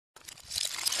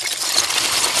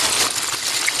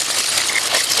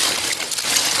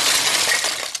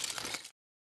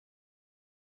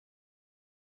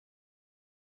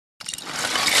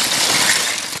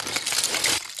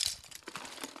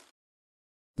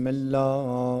بسم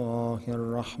الله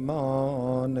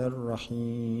الرحمن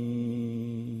الرحيم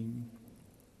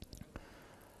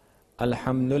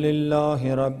الحمد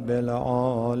لله رب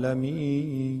العالمين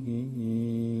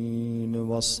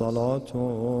والصلاة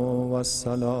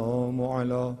والسلام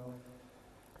على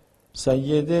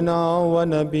سيدنا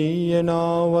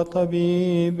ونبينا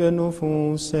وطبيب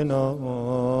نفوسنا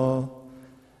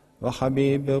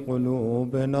وحبيب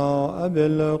قلوبنا أبي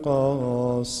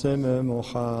القاسم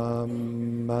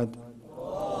محمد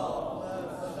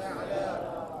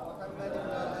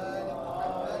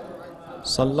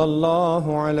صلى الله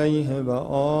عليه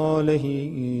وآله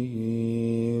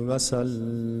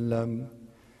وسلم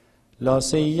لا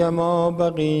سيما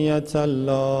بقية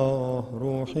الله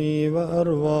روحي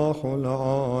وأرواح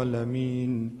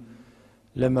العالمين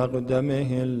لمقدمه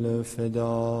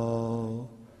الفداء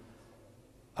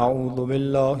أعوذ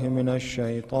بالله من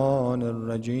الشيطان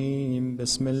الرجيم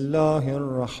بسم الله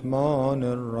الرحمن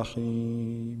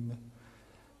الرحيم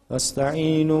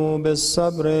واستعينوا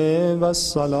بالصبر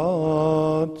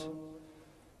والصلاة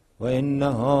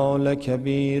وإنها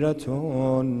لكبيرة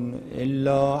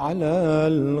إلا على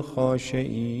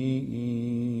الخاشعين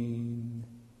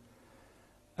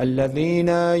الذين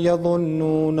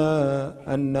يظنون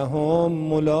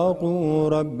أنهم ملاقو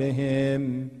ربهم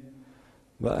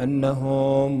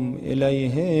وأنهم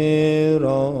إليه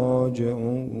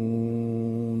راجعون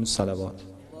صلوات.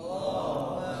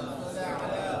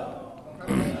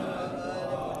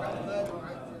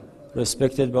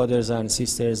 Respected brothers and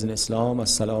sisters in Islam,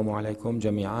 Assalamu alaikum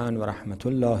jami'an wa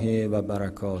rahmatullahi wa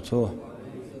barakatuh.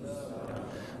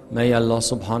 May Allah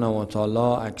subhanahu wa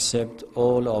ta'ala accept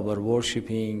all our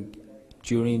worshipping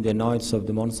during the nights of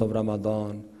the month of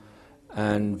Ramadan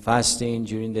and fasting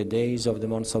during the days of the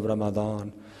month of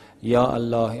Ramadan. Ya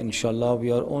Allah, inshallah,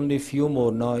 we are only few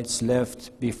more nights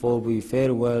left before we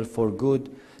farewell for good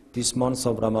this month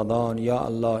of Ramadan. Ya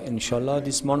Allah, inshallah,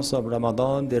 this month of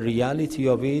Ramadan, the reality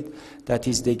of it, that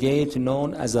is the gate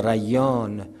known as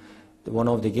Rayyan, one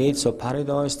of the gates of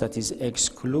paradise that is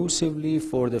exclusively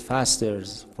for the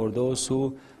fasters, for those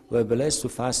who were blessed to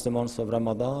fast the month of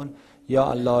Ramadan. Ya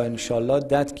Allah, inshallah,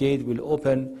 that gate will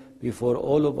open before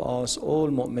all of us, all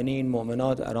mu'mineen,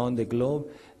 mu'minat around the globe,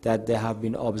 that they have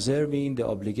been observing the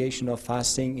obligation of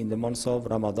fasting in the month of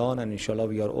Ramadan, and inshallah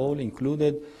we are all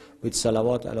included with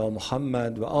salawat ala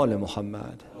Muhammad wa ala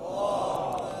Muhammad.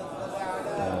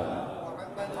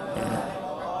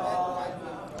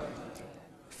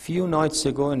 Few nights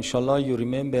ago, inshallah, you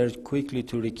remember, quickly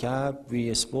to recap,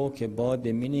 we spoke about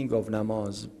the meaning of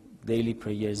namaz, daily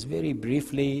prayers, very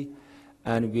briefly.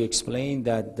 And we explained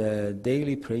that the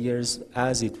daily prayers,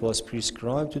 as it was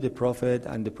prescribed to the Prophet,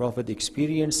 and the Prophet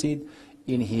experienced it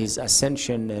in his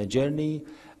ascension journey,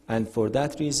 and for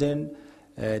that reason,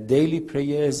 daily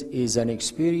prayers is an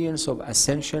experience of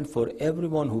ascension for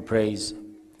everyone who prays.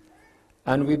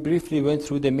 And we briefly went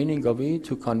through the meaning of it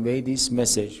to convey this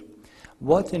message.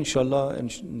 What, inshallah,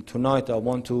 tonight I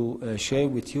want to share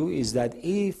with you is that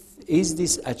is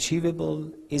this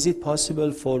achievable? Is it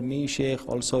possible for me, Sheikh,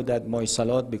 also that my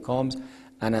salat becomes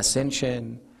an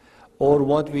ascension? Or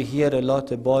what we hear a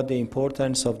lot about the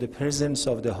importance of the presence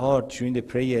of the heart during the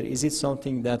prayer, is it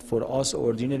something that for us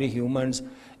ordinary humans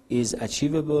is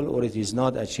achievable or it is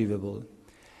not achievable?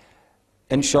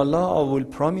 Inshallah, I will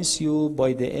promise you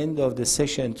by the end of the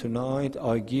session tonight,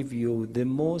 I give you the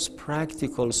most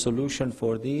practical solution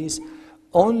for this,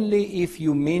 only if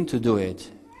you mean to do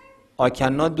it. I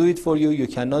cannot do it for you, you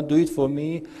cannot do it for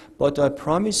me, but I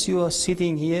promise you,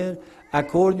 sitting here,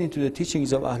 according to the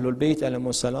teachings of Ahlul Bayt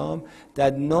alayhimus salam,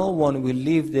 that no one will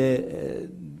leave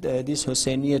this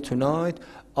Husayniyah tonight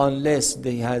unless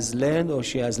he has learned or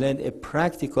she has learned a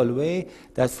practical way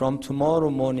that from tomorrow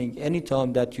morning,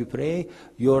 anytime that you pray,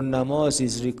 your namaz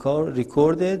is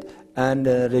recorded and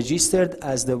registered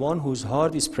as the one whose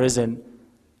heart is present.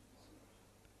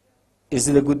 Is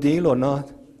it a good deal or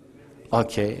not?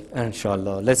 Okay,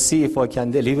 inshallah. Let's see if I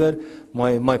can deliver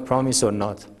my promise or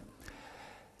not.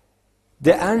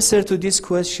 The answer to this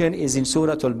question is in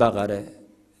Surah Al-Baqarah,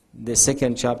 the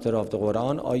second chapter of the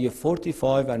Qur'an, ayah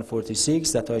 45 and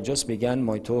 46 that I just began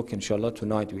my talk, inshallah,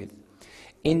 tonight with.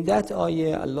 In that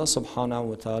ayah, Allah subhanahu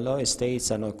wa ta'ala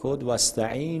states, and I quote,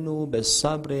 وَاسْتَعِينُوا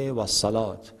بِالصَّبْرِ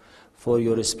وَالصَّلَاةِ, for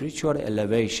your spiritual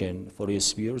elevation, for your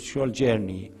spiritual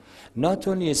journey. Not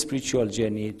only a spiritual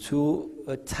journey, to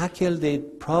tackle the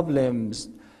problems,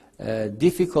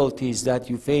 difficulties that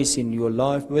you face in your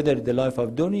life, whether the life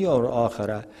of dunya or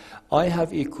akhirah. I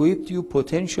have equipped you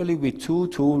potentially with two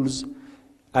tools.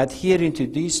 Adhering to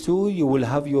these two, you will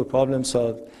have your problem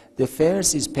solved. The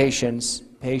first is patience.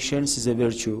 Patience is a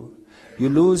virtue. You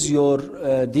lose your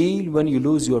deal when you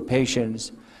lose your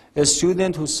patience. A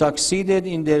student who succeeded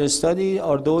in their study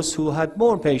are those who had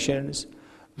more patience.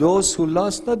 Those who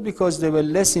lost, not because they were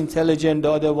less intelligent,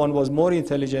 the other one was more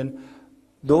intelligent.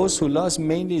 Those who lost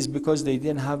mainly is because they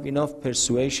didn't have enough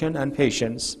persuasion and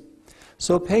patience.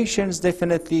 So patience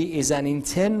definitely is an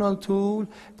internal tool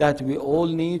that we all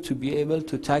need to be able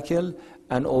to tackle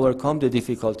and overcome the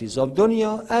difficulties of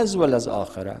dunya as well as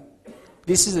akhirah.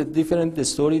 This is a different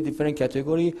story, different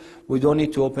category. We don't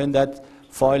need to open that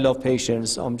file of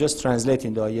patience. I'm just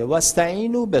translating the ayah.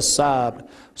 وَاسْتَعِينُوا بِالصَّبْرِ.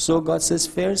 So God says,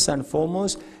 first and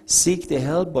foremost, seek the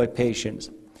help by patience.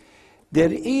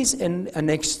 There is an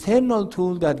external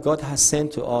tool that God has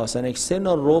sent to us, an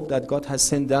external rope that God has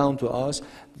sent down to us,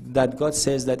 that God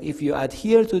says that if you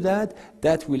adhere to that,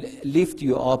 that will lift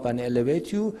you up and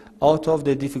elevate you out of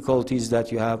the difficulties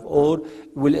that you have, or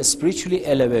will spiritually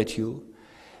elevate you.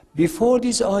 Before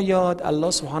this ayat, Allah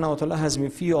subhanahu wa ta'ala has been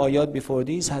few ayat before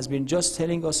this, has been just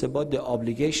telling us about the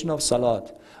obligation of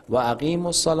salat.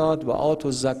 وَأَقِيمُوا الصَّلَاةِ وَآتُوا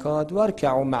الزَّكَاةِ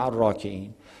وَارْكَعُوا مَعَ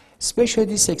الرَّاكِعِينَ. Especially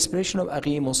this expression of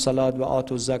aqimus salat wa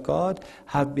atu zakat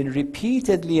have been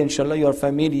repeatedly, inshallah you are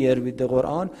familiar with the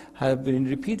Qur'an, have been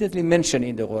repeatedly mentioned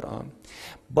in the Qur'an.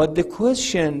 But the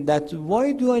question that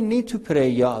why do I need to pray,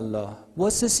 Ya Allah?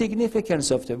 What's the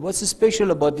significance of it? What's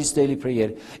special about this daily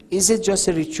prayer? Is it just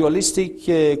a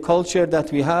ritualistic culture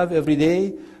that we have every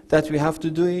day, that we have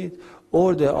to do it?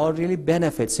 Or there are really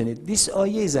benefits in it? This ayah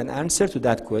is an answer to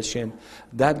that question.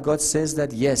 That God says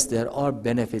that yes, there are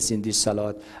benefits in this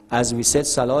salat. As we said,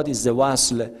 salat is the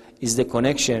wasl, is the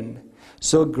connection.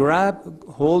 So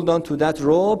hold on to that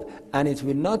rope, and it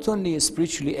will not only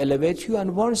spiritually elevate you,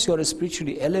 and once you are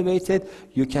spiritually elevated,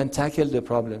 you can tackle the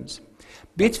problems.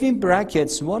 Between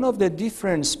brackets, one of the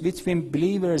difference between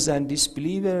believers and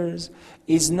disbelievers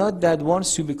is not that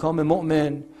once you become a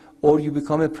mu'min, or you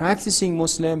become a practicing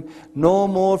Muslim, no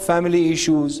more family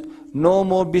issues, no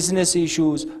more business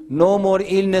issues, no more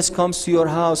illness comes to your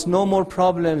house, no more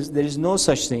problems. There is no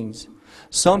such things.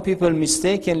 Some people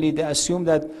mistakenly, they assume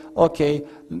that, okay,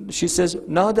 she says,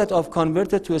 now that I've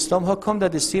converted to Islam, how come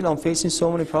that still I'm facing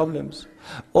so many problems?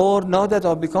 Or now that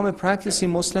I've become a practicing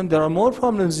Muslim, there are more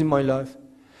problems in my life.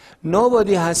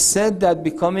 Nobody has said that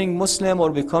becoming Muslim or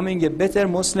becoming a better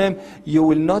Muslim, you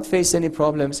will not face any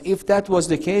problems. If that was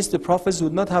the case, the prophets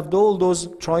would not have all those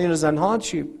trials and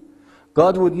hardship.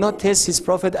 God would not test his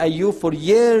prophet Ayyub for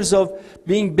years of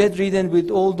being bedridden with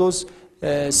all those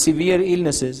severe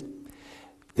illnesses.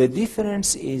 The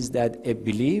difference is that a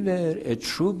believer, a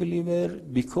true believer,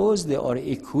 because they are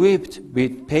equipped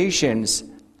with patience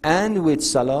and with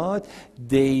salat,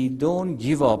 they don't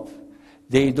give up.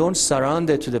 They don't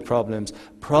surrender to the problems.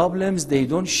 Problems, they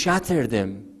don't shatter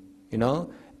them. You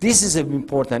know, this is an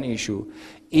important issue.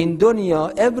 In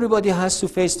dunya, everybody has to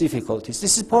face difficulties.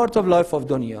 This is part of life of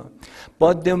dunya.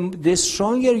 But the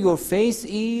stronger your faith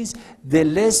is, the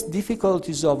less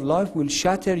difficulties of life will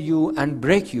shatter you and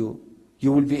break you.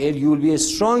 You will be a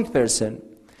strong person.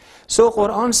 So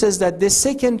Quran says that the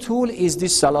second tool is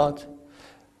this salat.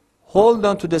 Hold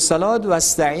on to the salat,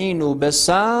 وَاسْتَعِينُوا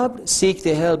بِالصَّبْرِ, seek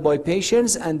the help by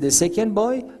patience, and the second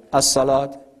by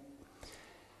as-salat.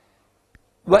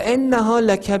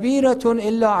 وَإِنَّهَا لَكَبِيرَةٌ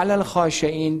إِلَّا عَلَى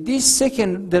الْخَاشِعِينَ. This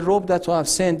second, the rope that I have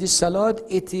sent, this salat,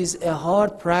 it is a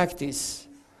hard practice.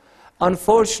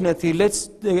 Unfortunately, let's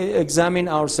examine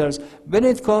ourselves. When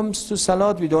it comes to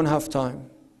salat, we don't have time.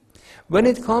 When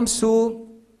it comes to,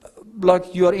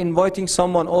 like you are inviting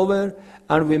someone over,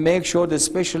 and we make sure that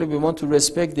especially we want to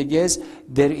respect the guests,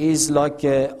 there is like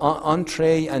an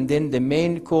entree, and then the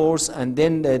main course, and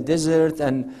then the dessert,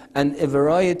 and a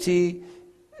variety.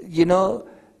 You know,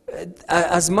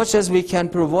 as much as we can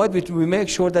provide, we make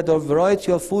sure that there are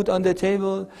variety of food on the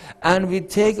table, and we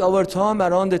take our time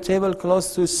around the table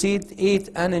close to sit, eat,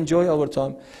 and enjoy our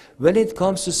time. When it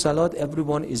comes to salat,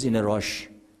 everyone is in a rush.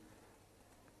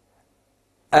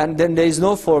 And then there is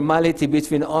no formality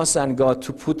between us and God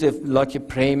to put like a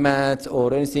prayer mat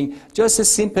or anything. Just a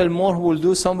simple more will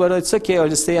do somewhere, it's okay, I'll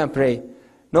just stay and pray.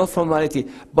 No formality.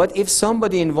 But if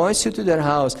somebody invites you to their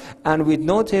house and with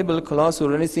no tablecloth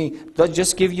or anything, they'll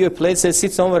just give you a plate, say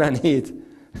sit somewhere and eat.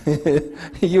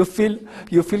 you feel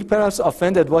perhaps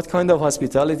offended. What kind of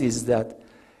hospitality is that?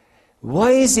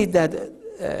 Why is it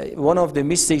that one of the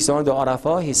mystics on the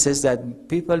Arafah, he says that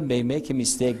people may make a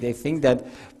mistake. They think that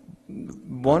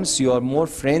once you are more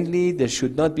friendly, there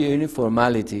should not be any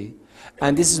formality.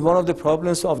 And this is one of the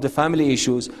problems of the family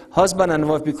issues. Husband and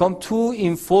wife become too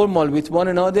informal with one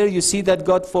another. You see that,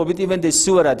 God forbid, even they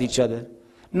swear at each other.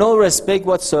 No respect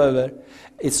whatsoever.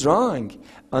 It's wrong.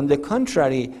 On the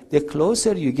contrary, the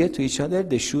closer you get to each other,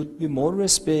 there should be more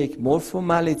respect, more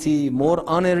formality, more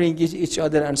honoring each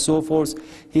other, and so forth.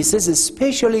 He says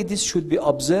especially this should be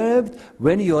observed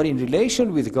when you are in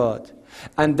relation with God.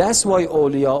 And that's why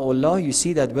awliyaullah, you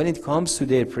see that when it comes to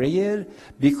their prayer,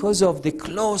 because of the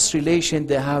close relation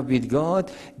they have with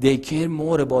God, they care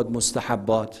more about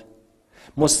mustahabbat.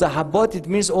 Mustahabbat, it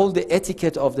means all the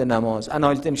etiquette of the namaz. And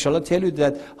I'll inshallah tell you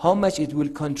that how much it will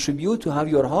contribute to have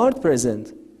your heart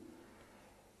present.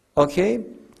 Okay?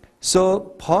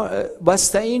 So,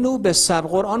 wasta'inu bis-sabr.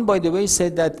 Qur'an, by the way,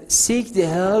 said that seek the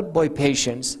help by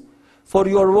patience. For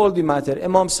your worldly matter.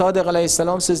 Imam Sadiq alayhi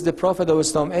salam says, the Prophet of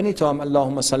Islam, anytime,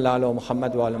 Allahumma salli ala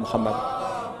Muhammad wa ala Muhammad.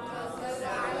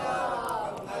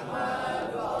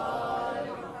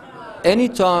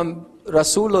 Anytime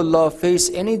Rasulullah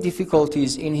faced any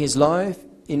difficulties in his life,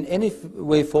 in any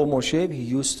way, form or shape, he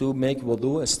used to make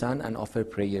wudu, stand and offer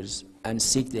prayers and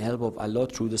seek the help of Allah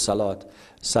through the salat.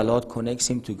 Salat connects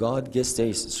him to God, gets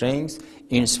the strength,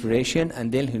 inspiration,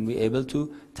 and then he'll be able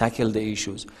to tackle the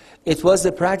issues. It was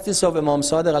the practice of Imam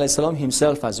Sadiq alayhi salam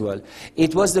himself as well.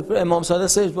 It was the Imam Sadiq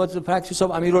says it was the practice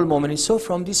of Amirul Mu'minin. So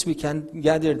from this we can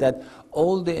gather that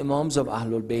all the Imams of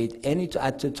Ahlul Bayt,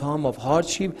 at the time of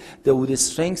hardship, they would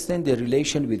strengthen their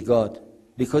relation with God,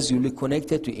 because you'll be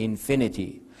connected to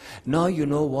infinity. Now you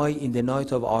know why in the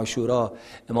night of Ashura,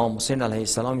 Imam Hussein alayhi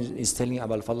salam is telling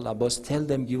Abu al-Fadl Abbas, tell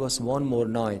them, give us one more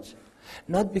night.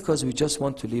 Not because we just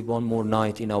want to live one more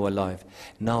night in our life.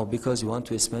 No, because we want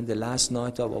to spend the last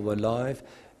night of our life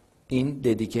in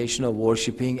dedication of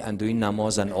worshipping and doing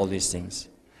namaz and all these things.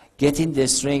 Getting the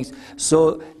strength.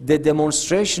 So the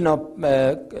demonstration of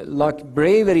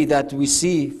bravery that we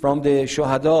see from the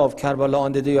Shuhada of Karbala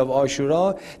on the day of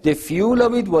Ashura, the fuel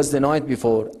of it was the night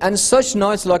before. And such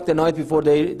nights like the night before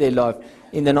they life,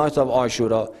 in the night of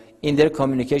Ashura, in their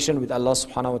communication with Allah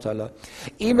subhanahu wa ta'ala.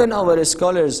 Even our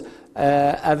scholars,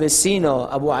 Avicenna,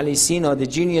 Abu Ali Sina, the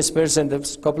genius person, a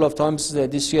couple of times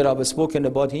this year I've spoken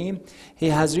about him, he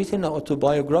has written an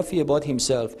autobiography about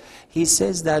himself. He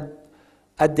says that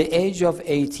at the age of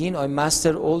 18, I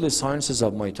mastered all the sciences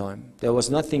of my time. There was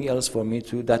nothing else for me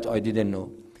that I didn't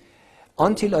know.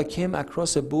 Until I came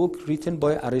across a book written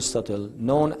by Aristotle,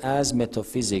 known as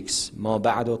Metaphysics, Ma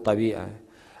Ba'du Tabi'a.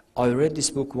 I read this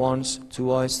book once,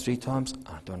 twice, 3 times.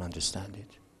 I don't understand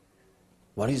it.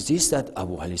 What is this that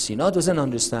Abu Ali Sina doesn't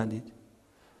understand it?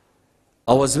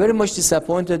 I was very much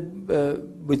disappointed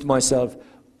with myself.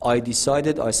 I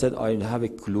said, I have a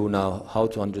clue now how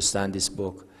to understand this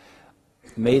book.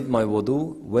 Made my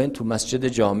wudu, went to Masjid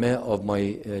al-Jami of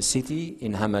my city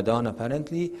in Ramadan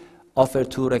apparently,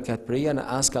 offered 2 rakat prayer and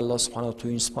asked Allah subhanahu wa ta'ala to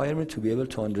inspire me to be able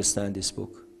to understand this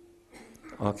book.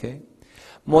 Okay?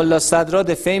 Mullah Sadra,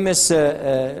 the famous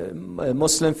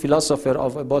Muslim philosopher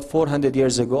of about 400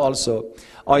 years ago also,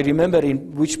 I remember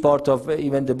in which part of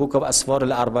even the book of Asfar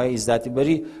al-Arba'i is that a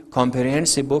very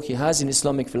comprehensive book he has in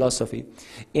Islamic philosophy.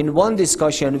 In one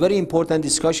discussion, very important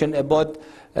discussion about,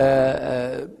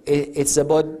 it's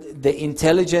about the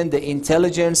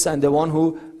intelligence and the one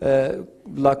who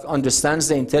understands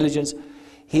the intelligence.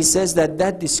 He says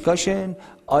that discussion,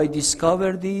 I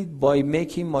discovered it by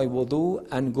making my wudu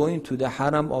and going to the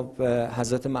haram of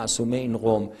Hazrat Ma'sumeh in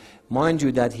Qom. Mind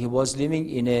you that he was living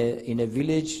in a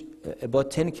village about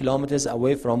 10 kilometers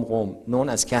away from Qom, known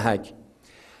as Kahak.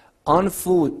 On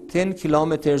foot, 10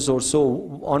 kilometers or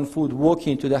so on foot,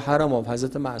 walking to the haram of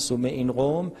Hazrat Ma'sumeh in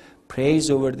Qom, prays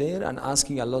over there and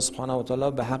asking Allah subhanahu wa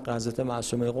ta'ala bihaq Hazrat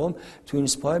Ma'sumeh Qom to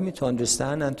inspire me to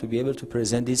understand and to be able to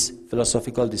present this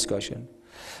philosophical discussion.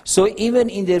 So even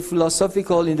in their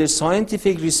philosophical, in their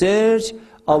scientific research,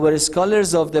 our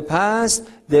scholars of the past,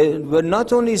 they were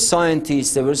not only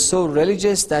scientists, they were so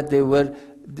religious that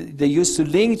they used to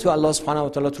link to Allah subhanahu wa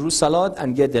ta'ala through salat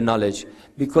and get the knowledge.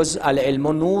 Because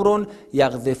al-ilmu nurun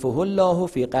yaghdifuhu Allahu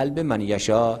fi qalbi man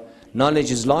yasha.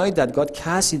 Knowledge is light that God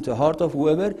casts into the heart of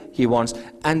whoever He wants.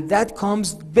 And that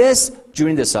comes best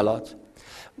during the salat.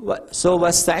 So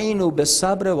وَاسْتَعِينُوا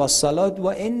بِالصَّبْرِ وَالصَّلَاةِ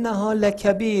وَإِنَّهَا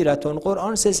لَكَبِيرَةٌ.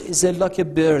 Quran says it's like a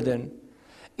burden.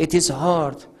 It is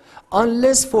hard.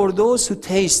 Unless for those who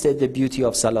tasted the beauty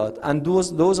of salat. And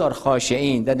those are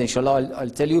khashi'een. That inshallah I'll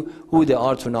tell you who they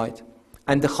are tonight.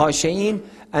 And the khashi'een,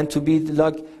 and to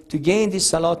gain this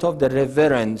salat of the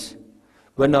reverent.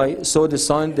 When I saw the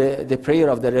sign, the prayer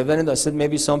of the reverent, I said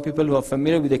maybe some people who are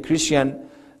familiar with the Christian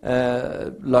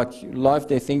life,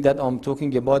 they think that I'm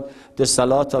talking about the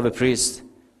salat of a priest,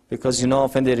 because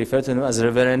often they refer to him as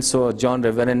reverend, so John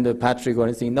Reverend Patrick or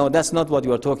anything. No, that's not what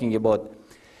you are talking about.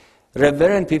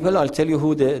 Reverend people, I'll tell you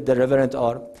who the reverend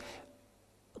are.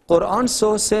 Qur'an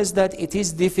so says that it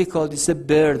is difficult, it's a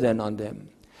burden on them.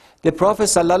 The Prophet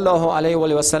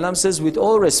ﷺ says, with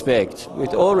all respect,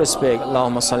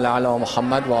 Allahumma salli ala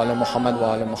Muhammad wa ala Muhammad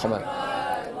wa ala Muhammad.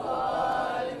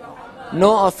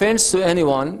 No offense to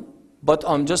anyone, but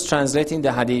I'm just translating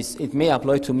the hadith. It may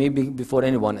apply to me before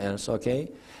anyone else,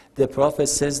 okay? The Prophet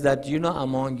says that, you know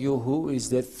among you who is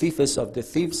the thiefest of the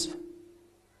thieves?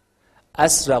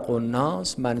 Asraqun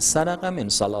nas man saraqa min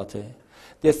salateh.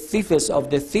 The thiefest of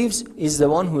the thieves is the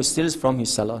one who steals from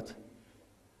his salat.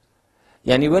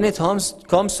 Yani when it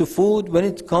comes to food, when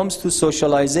it comes to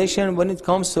socialization, when it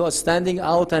comes to standing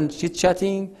out and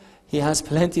chit-chatting, he has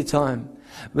plenty time.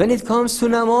 When it comes to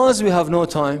namaz, we have no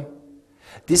time.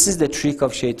 This is the trick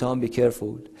of shaitan, be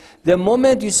careful. The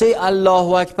moment you say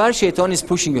Allahu Akbar, shaitan is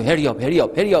pushing you, hurry up, hurry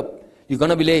up, hurry up. You're going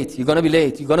to be late, you're going to be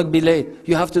late, you're going to be late.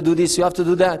 You have to do this, you have to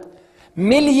do that.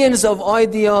 Millions of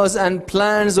ideas and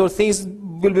plans or things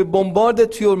will be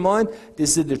bombarded to your mind.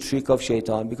 This is the trick of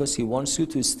shaitan, because he wants you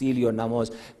to steal your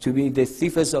namaz, to be the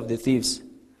thiefest of the thieves.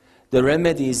 The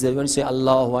remedy is that when you say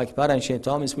Allahu Akbar and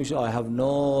shaitan is pushing, I have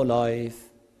no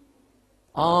life,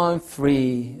 I'm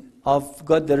free, I've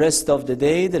got the rest of the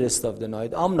day, the rest of the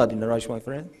night, I'm not in a rush, my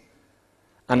friend.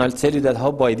 And I'll tell you that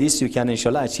how by this you can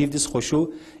inshallah achieve this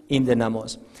khushu in the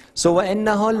namaz. So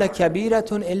وَإِنَّهَا لَكَبِيرَةٌ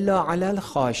إِلَّا عَلَى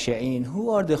الْخَاشِعِينَ. Who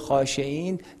are the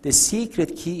khashi'in? The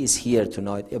secret key is here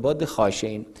tonight about the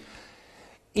khashi'in.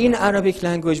 In Arabic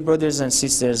language, brothers and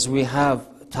sisters, we have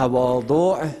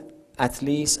tawadu' at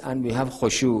least, and we have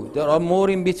khushu. There are more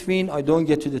in between. I don't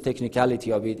get to the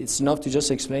technicality of it. It's enough to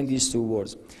just explain these two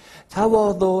words.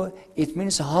 Tawadu', it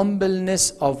means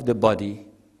humbleness of the body.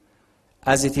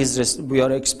 As it is, we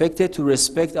are expected to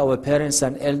respect our parents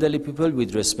and elderly people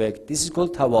with respect. This is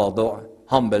called tawadu',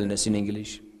 humbleness in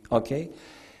English. Okay?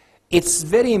 It's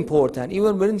very important.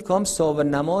 Even when it comes to our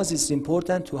namaz, it's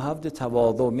important to have the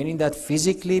tawadu', meaning that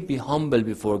physically be humble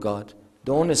before God.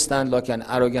 Don't stand like an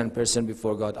arrogant person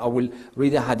before God. I will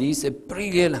read a hadith, a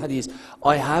brilliant hadith.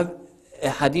 I have a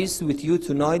hadith with you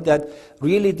tonight that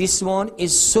really this one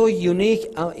is so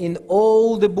unique in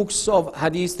all the books of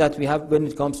hadith that we have when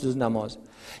it comes to namaz.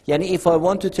 Yani if I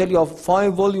want to tell you of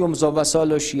 5 volumes of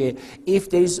Wasail al-Shi'a, if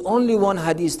there is only one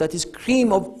hadith that is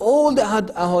cream of all the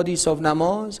hadiths of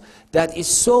namaz, that is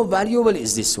so valuable,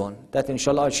 is this one. That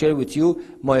inshallah I'll share with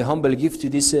you my humble gift to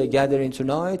this gathering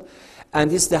tonight. And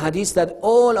this is the hadith that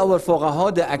all our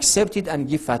fuqaha, they accept it and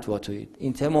give fatwa to it.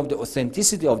 In terms of the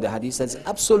authenticity of the hadith, there's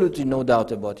absolutely no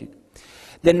doubt about it.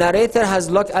 The narrator has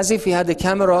looked as if he had the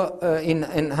camera in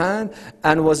hand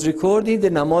and was recording the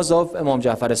namaz of Imam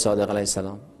Ja'far as-Sadiq alayhi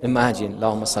salam. Imagine,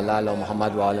 Allahumma salli ala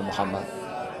Muhammad wa ala Muhammad.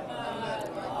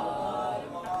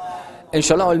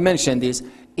 Inshallah, I'll mention this.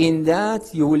 In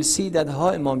that, you will see that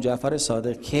how Imam Ja'far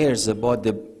as-Sadiq cares about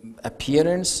the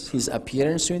appearance, his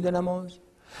appearance in the namaz,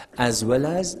 as well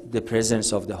as the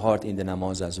presence of the heart in the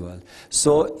namaz as well.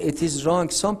 So it is wrong.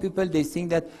 Some people, they think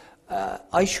that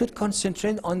I should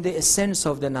concentrate on the essence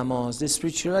of the namaz, the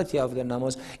spirituality of the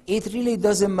namaz. It really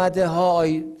doesn't matter how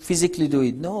I physically do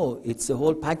it. No, it's the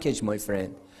whole package, my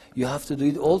friend. You have to do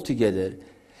it all together.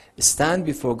 Stand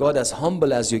before God as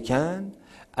humble as you can.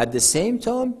 At the same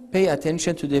time, pay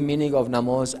attention to the meaning of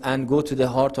namaz and go to the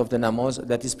heart of the namaz,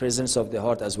 that is presence of the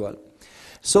heart as well.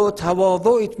 So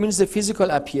tawadu, it means the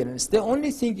physical appearance. The only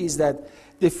thing is that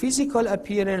the physical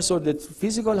appearance or the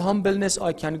physical humbleness,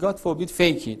 I can, God forbid,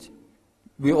 fake it.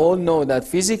 We all know that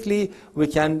physically we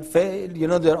can fail. You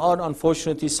know, there are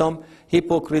unfortunately some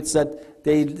hypocrites that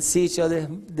they see each other,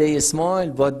 they smile,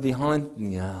 but behind,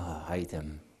 yeah, hate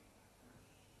him.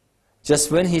 Just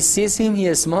when he sees him,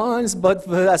 he smiles,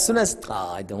 but as soon as,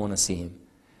 I don't want to see him.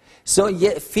 So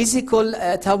yeah, physical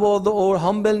tawadu or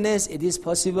humbleness, it is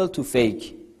possible to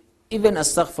fake. Even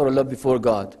astaghfirullah before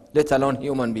God, let alone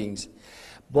human beings.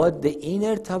 But the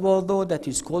inner tawadu, that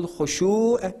is called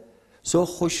khushu'. So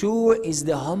khushu' is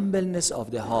the humbleness of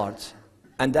the heart.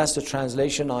 And that's the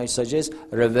translation I suggest,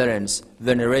 reverence,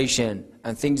 veneration,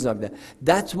 and things like that.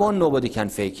 That one, nobody can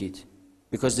fake it.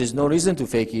 Because there's no reason to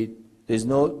fake it. There's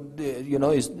no, you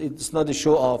know, it's not a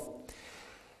show off.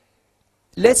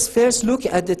 Let's first look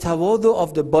at the tawadu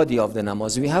of the body of the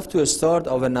namaz. We have to start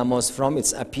our namaz from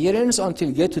its appearance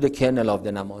until get to the kernel of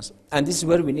the namaz. And this is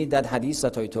where we need that hadith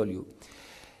that I told you.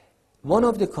 One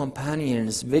of the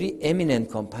companions, very eminent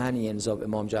companions of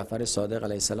Imam Ja'far as-Sadiq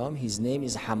alayhi salam, his name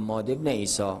is Hammad ibn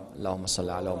Isa. Allahumma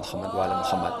salli ala Muhammad wa ala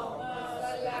Muhammad.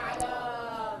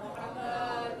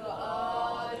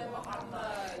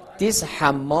 This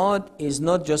Hammad is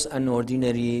not just an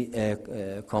ordinary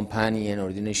companion,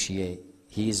 ordinary Shia.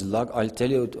 He is like, I'll tell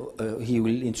you, he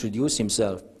will introduce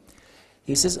himself.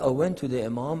 He says, I went to the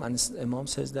Imam, and Imam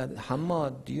says that,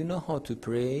 Hamad, do you know how to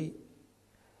pray?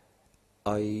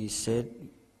 I said,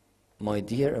 my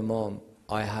dear Imam,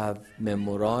 I have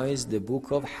memorized the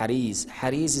book of Hariz.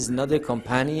 Hariz is another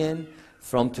companion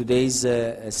from today's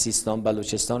Sistan,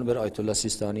 Balochistan, where Ayatollah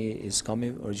Sistani is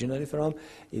coming originally from.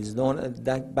 Is known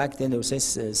that back then they would say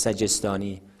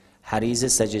Sajistani. Hariz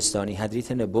Sajistani had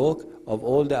written a book of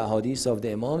all the ahadith of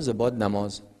the Imams about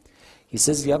namaz. He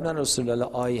says, Yabna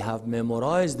Rasulullah, I have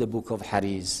memorized the book of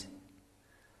Hariz.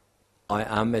 I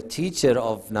am a teacher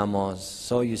of namaz.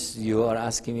 So you are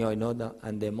asking me, I know that.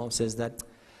 And the Imam says that,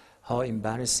 how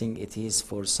embarrassing it is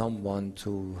for someone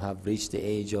to have reached the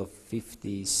age of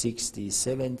 50, 60,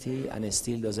 70 and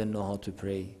still doesn't know how to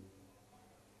pray.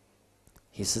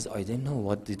 He says, I didn't know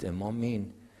what did Imam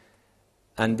mean.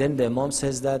 And then the Imam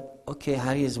says that, okay,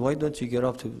 Hariz, why don't you get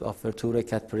up to offer 2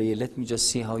 rakat prayer? Let me just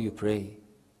see how you pray.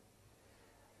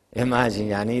 Imagine,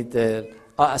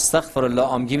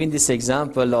 astaghfirullah, I'm giving this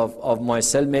example of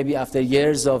myself. Maybe after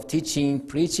years of teaching,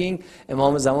 preaching,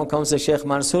 Imam Zaman comes and says, Sheikh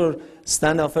Mansour,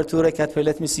 stand up for 2 rakat prayer.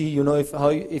 Let me see,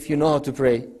 if you know how to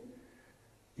pray.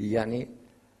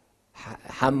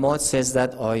 Hamad says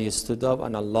that I stood up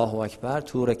and Allahu Akbar,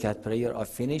 2 rakat prayer, I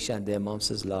finished, and the Imam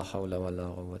says, La hawla wa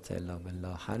la quwwata illa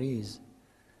billah. Hariz.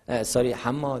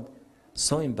 Hamad,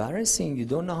 so embarrassing, you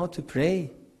don't know how to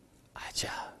pray.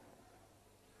 Ajab.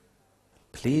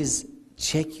 Please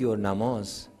check your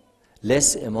namaz.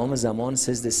 Lest Imam Zaman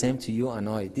says the same to you and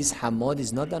I. This Hamad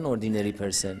is not an ordinary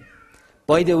person.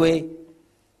 By the way,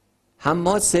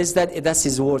 Hamad says that's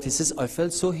his word. He says, I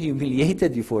felt so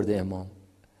humiliated before the Imam.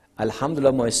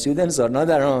 Alhamdulillah, my students are not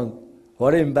around.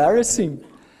 What embarrassing.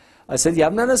 I said,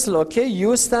 Yabna Rasul, okay,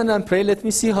 you stand and pray. Let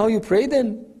me see how you pray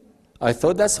then. I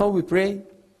thought that's how we pray.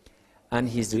 And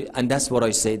that's what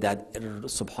I say, that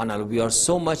subhanAllah, we are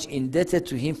so much indebted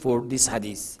to him for this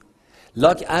hadith.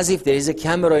 Like as if there is a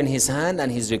camera in his hand and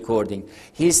he's recording.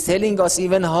 He's telling us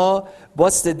even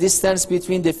what's the distance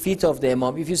between the feet of the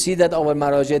Imam. If you see that our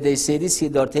Maraja, they say this,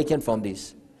 they are taken from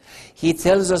this. He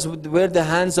tells us where the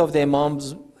hands of the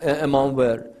Imam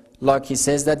were. Like he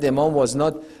says that the Imam was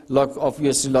not like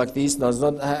obviously like this,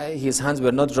 his hands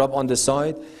were not dropped on the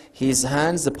side. His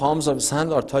hands, the palms of his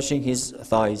hands are touching his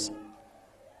thighs.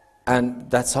 And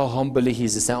that's how humbly he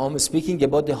is. I'm speaking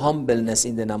about the humbleness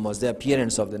in the namaz, the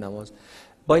appearance of the namaz.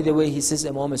 By the way, he says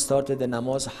Imam started the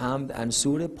namaz, hamd and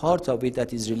surah, part of it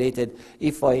that is related.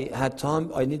 If I had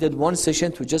time, I needed one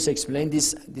session to just explain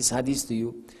this hadith to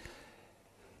you.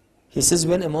 He says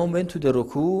when Imam went to the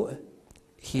ruku,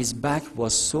 his back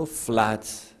was so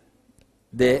flat.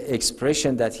 The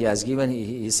expression that he has given,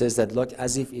 he says that look,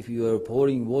 as if you were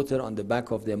pouring water on the back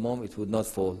of the Imam, it would not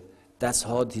fall. That's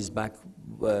how his back,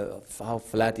 how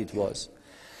flat it was.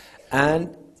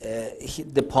 And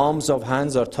the palms of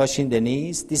hands are touching the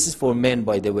knees. This is for men,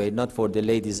 by the way, not for the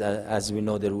ladies, as we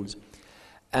know the rules.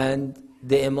 And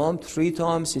the Imam 3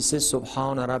 times, he says,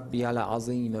 Subhana Rabbi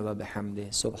al-Azim wa bihamdih,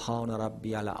 Subhana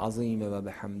Rabbi al-Azim wa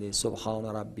bihamdih,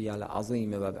 Subhana Rabbi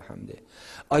al-Azim wa bihamdih.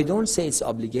 I don't say it's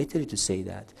obligatory to say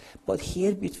that. But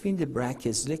here between the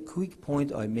brackets, the quick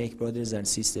point I make, brothers and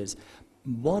sisters,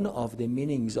 one of the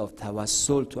meanings of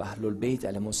tawassul to Ahlul Bayt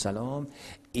alayhimus salam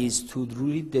is to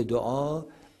read the dua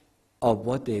of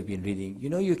what they've been reading.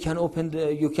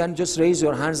 You can just raise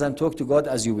your hands and talk to God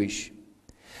as you wish.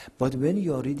 But when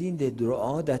you are reading the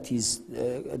dua that is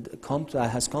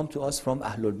has come to us from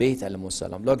Ahlul Bayt alayhimus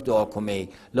salam, like dua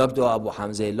Qumay, like dua Abu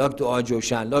Hamza, like dua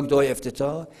Joshan, like dua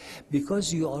Iftitah,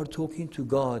 because you are talking to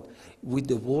God with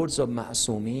the words of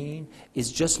Ma'asumeen,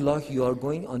 it's just like you are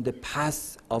going on the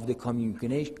path of the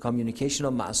communication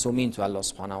of Ma'asumeen to Allah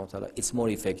subhanahu wa ta'ala. It's more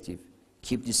effective.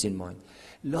 Keep this in mind.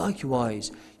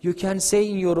 Likewise, you can say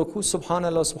in your ruku,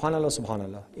 Subhanallah, Subhanallah,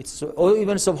 Subhanallah. Or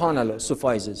even Subhanallah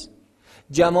suffices.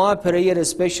 Jama'ah prayer,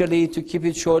 especially to keep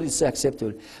it short, is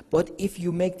acceptable. But if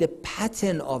you make the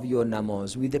pattern of your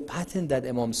namaz with the pattern that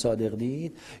Imam Sadiq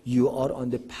did, you are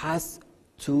on the path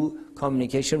to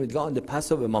communication with God, on the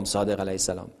path of Imam Sadiq alayhi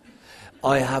salam.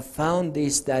 I have found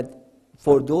this, that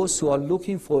for those who are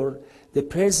looking for the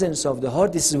presence of the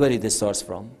heart, this is where it starts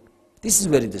from. This is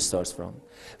where it starts from.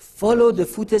 Follow the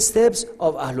footsteps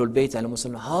of Ahlul Bayt alayhimus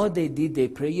salam, how they did their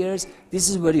prayers. This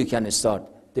is where you can start,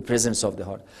 the presence of the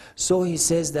heart. So he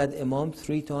says that Imam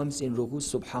 3 times in ruku,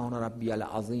 Subhana Rabbi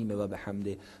al-Azim wa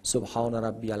bihamdih, Subhana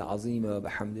Rabbi al-Azim wa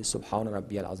bihamdih, Subhana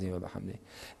Rabbi al-Azim wa bihamdih.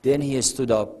 Then he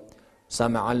stood up,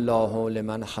 Sami'allahu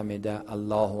liman hamida,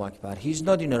 Allahu Akbar. He's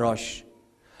not in a rush.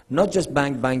 Not just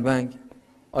bang, bang, bang.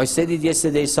 I said it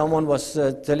yesterday, someone was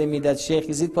telling me that, Sheikh,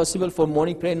 is it possible for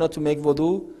morning prayer not to make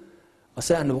wudu? I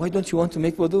said, and why don't you want to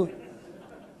make wudu?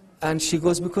 And she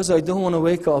goes, because I don't want to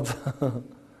wake up.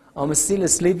 I'm still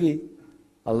sleepy.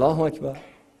 Allahu Akbar.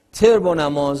 Terrible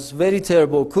namaz, very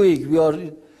terrible, quick. We are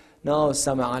now,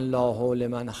 Sami'a Allahu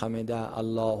liman hamida,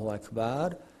 Allahu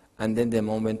Akbar. And then the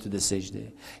Imam went to the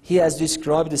sajda. He has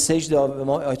described the sajda of,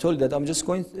 I told you that I'm just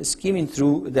skimming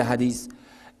through the hadith.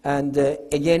 And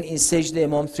again in sajda,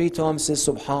 Imam 3 times says,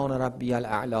 Subhana Rabbiyal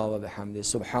A'la wa bihamdi,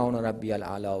 Subhana Rabbiyal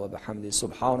A'la wa bihamdi,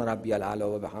 Subhana Rabbiyal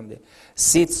A'la wa bihamdi.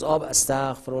 Sits up,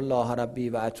 Astaghfirullah Rabbi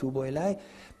wa atubu ilayh.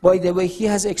 By the way, he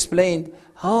has explained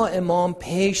how Imam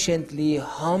patiently,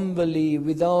 humbly,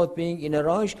 without being in a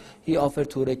rush, he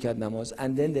offered 2 rakat namaz.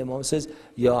 And then the Imam says,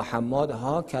 Ya Hamad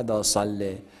ha kada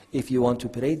salli. If you want to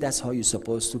pray, that's how you're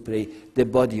supposed to pray, the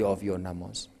body of your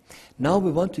namaz. Now we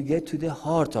want to get to the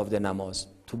heart of the namaz,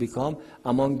 to become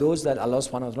among those that Allah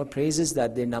subhanahu wa ta'ala praises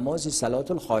that their namaz is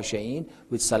salatul khashi'in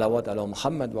with salawat ala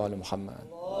Muhammad wa ala Muhammad.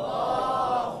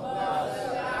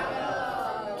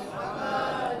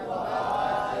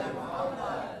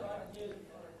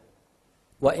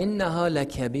 وَإِنَّهَا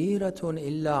لَكَبِيرَةٌ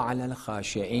إِلَّا عَلَى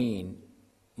الْخَاشِعِينَ.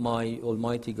 My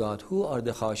Almighty God, who are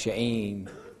the khashi'in?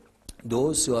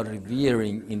 Those who are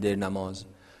revering in their namaz.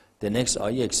 The next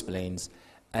ayah explains,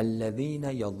 الَّذِينَ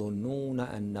يَظُنُّونَ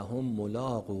أَنَّهُمْ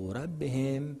مُلَاقُو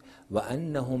رَبِّهِمْ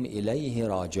وَأَنَّهُمْ إِلَيْهِ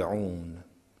رَاجِعُونَ.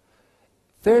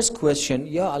 First question,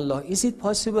 Ya Allah, is it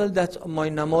possible that my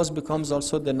namaz becomes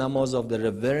also the namaz of the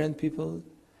reverent people?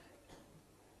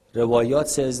 Riwayat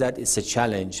says that it's a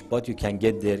challenge, but you can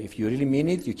get there. If you really mean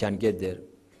it, you can get there.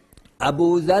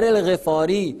 Abu Dhar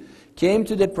al-Ghifari came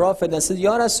to the Prophet and said,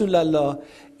 Ya Rasulallah,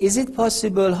 is it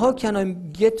possible, how can I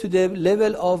get to the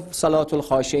level of Salatul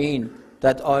Khashi'in,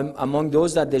 that I'm among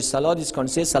those that their salat is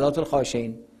considered Salatul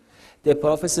Khashi'in? The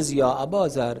Prophet says, Ya Abu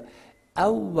Dhar,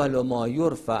 أول ما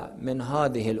يرفع من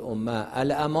هذه الأمة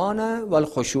الأمانة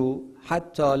والخشوع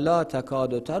حتى لا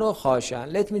تكاد ترى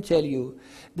خاشعا. Let me tell you,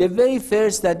 the very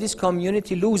first that this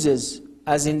community loses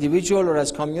as individual or as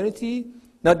community,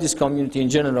 not this community in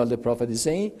general, the Prophet is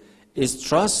saying, is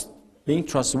trust, being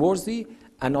trustworthy,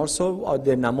 and also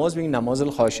the namaz being namaz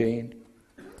al-khashi'in.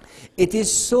 It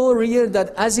is so rare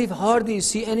that as if hardly you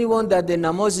see anyone that the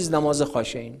namaz is namaz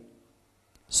al-khashi'in.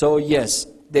 So yes,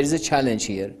 there is a challenge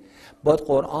here. But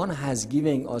Qur'an has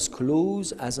given us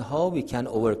clues as how we can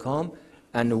overcome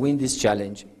and win this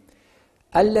challenge.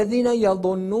 الَّذِينَ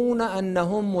يَظُنُّونَ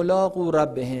أَنَّهُمْ مُلَاقُو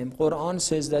رَبِّهِمْ. Qur'an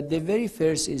says that the very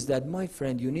first is that, my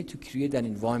friend, you need to create an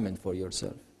environment for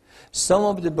yourself. Some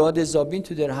of the brothers have been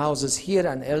to their houses here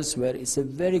and elsewhere. It's a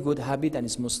very good habit and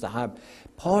it's mustahab.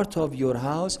 Part of your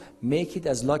house, make it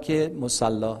as like a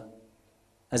musalla,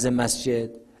 as a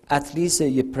masjid, at least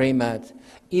a prayer mat.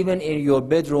 Even in your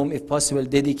bedroom, if possible,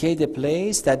 dedicate a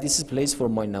place that this is a place for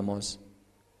my namaz.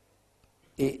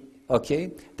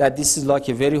 Okay? That this is like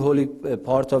a very holy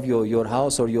part of your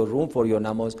house or your room for your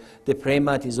namaz. The prayer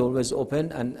mat is always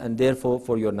open and therefore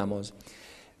for your namaz.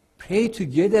 Pray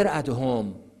together at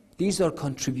home. These are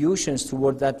contributions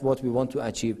toward that what we want to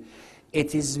achieve.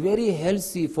 It is very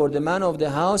healthy for the man of the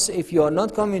house. If you are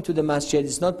not coming to the masjid,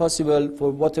 it's not possible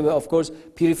for whatever, of course,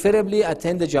 preferably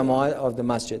attend the jama'ah of the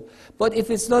masjid. But if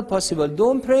it's not possible,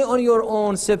 don't pray on your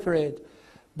own, separate.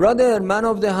 Brother, man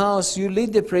of the house, you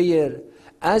lead the prayer.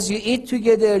 As you eat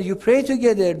together, you pray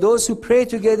together. Those who pray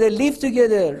together, live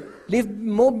together. Live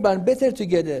more and better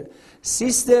together.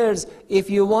 Sisters, if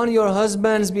you want your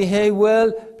husbands behave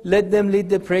well, let them lead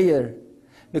the prayer.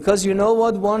 Because you know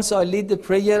what, once I lead the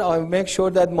prayer, I make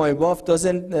sure that my wife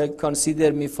doesn't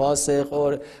consider me fasiq,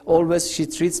 or always she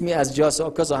treats me as just,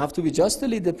 because I have to be just to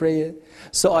lead the prayer.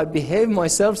 So I behave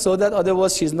myself so that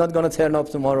otherwise she's not going to turn up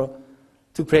tomorrow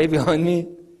to pray behind me.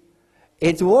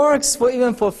 It works for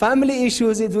even for family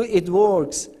issues, it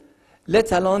works.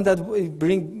 Let alone that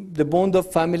bring the bond of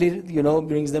family,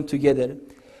 brings them together.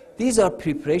 These are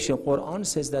preparation. Qur'an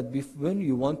says that when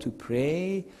you want to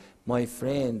pray, my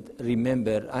friend,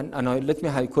 remember, let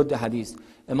me quote the hadith.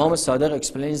 Imam Sadiq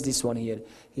explains this one here.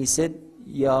 He said,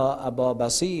 Ya Aba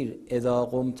Basir,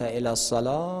 إِذَا قُمْتَ إِلَى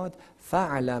الصَّلَاةِ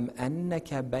فَاعْلَمْ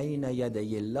أَنَّكَ بَيْنَ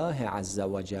يَدَيِ اللَّهِ عَزَّ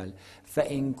وَجَلَ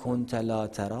فَإِن كُنْتَ لَا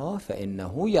تَرَى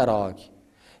فَإِنَّهُ يَرَاكَ.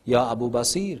 Ya Abu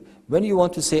Basir, when you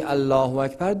want to say Allahu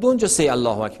Akbar, don't just say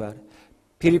Allahu Akbar.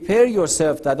 Prepare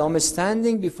yourself that I'm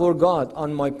standing before God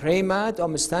on my prayer mat,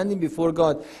 I'm standing before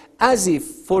God as if,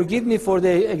 forgive me for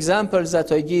the examples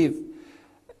that I give,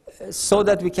 so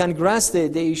that we can grasp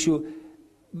the issue.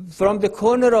 From the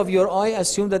corner of your eye,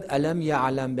 assume that Alam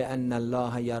ya'alam bi'anna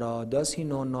Allah yara. Does he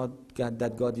know not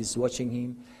that God is watching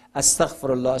him?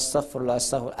 Astaghfirullah, astaghfirullah,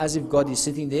 astaghfirullah. As if God is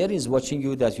sitting there, is watching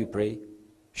you that you pray.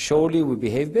 Surely we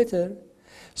behave better.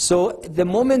 So the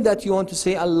moment that you want to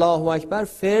say Allahu Akbar,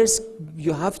 first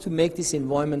you have to make this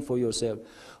environment for yourself.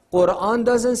 Qur'an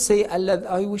doesn't say,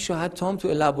 I wish I had time to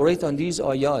elaborate on these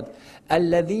ayat.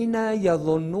 الَّذِينَ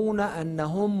يَظُنُّونَ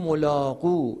أَنَّهُمْ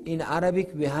مُلَاقُو. In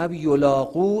Arabic we have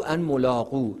يُلَاقُو and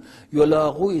مُلَاقُو.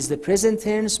 يُلَاقُو is the present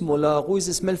tense, مُلَاقُو is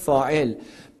اسم الفاعل.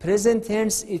 Present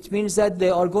tense, it means that they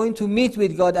are going to meet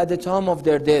with God at the time of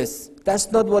their death.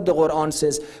 That's not what the Qur'an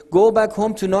says. Go back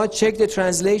home tonight, check the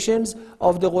translations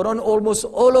of the Qur'an. Almost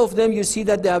all of them, you see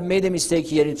that they have made a mistake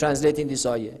here in translating this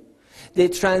ayah. They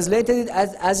translated it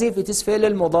as if it is fi'l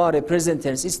al-mudari, present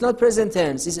tense. It's not present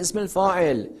tense, it's ism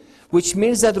al-fa'il, which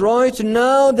means that right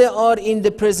now they are in the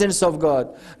presence of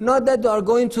God. Not that they are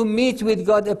going to meet with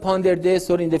God upon their death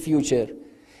or in the future.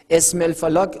 Ism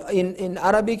al-falak, in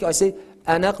Arabic I say,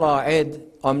 ana qa'id,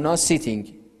 I'm not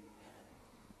sitting.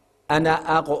 Ana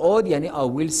aq'ud, yani I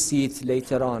will sit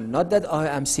later on. Not that I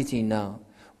am sitting now.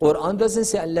 Qur'an doesn't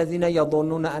say الَّذِينَ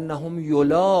يَظُنُّونَ أَنَّهُمْ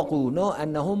يُلَاقُوا. No,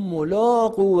 أَنَّهُمْ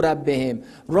مُلَاقُوا رَبِّهِمْ.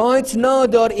 Right now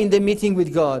they are in the meeting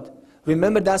with God.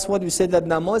 Remember, that's what we said, that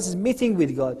namaz is meeting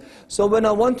with God. So when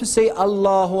I want to say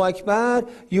Allahu Akbar,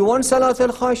 you want Salat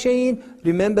al-Khashi'in,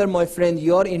 remember my friend,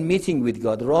 you are in meeting with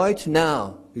God right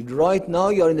now. Right now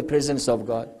you are in the presence of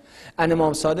God. And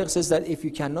Imam Sadiq says that if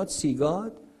you cannot see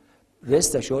God,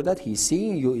 rest assured that He's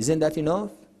seeing you. Isn't that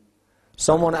enough?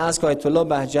 Someone asked Ayatollah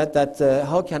Bahjat that,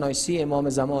 how can I see Imam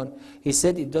Zaman? He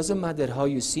said, it doesn't matter how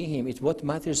you see him. What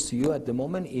matters to you at the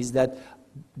moment is that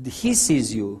he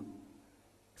sees you.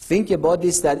 Think about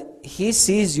this, that he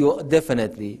sees you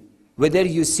definitely. Whether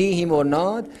you see him or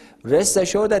not, rest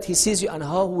assured that he sees you. And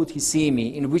how would he see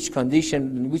me? In which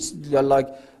condition? In which, like,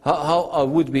 how I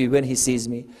would be when he sees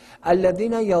me?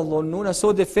 Alladina yadhunnuna.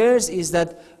 So the first is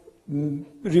that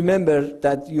remember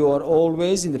that you are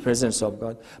always in the presence of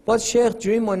God. But Sheikh,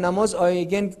 during my namaz, I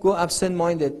again go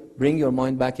absent-minded. Bring your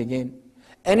mind back again.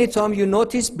 Anytime you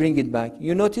notice, bring it back.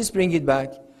 You notice, bring it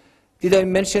back. Did I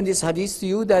mention this hadith to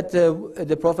you that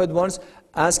the Prophet once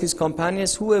asked his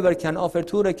companions, whoever can offer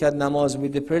 2 rakat namaz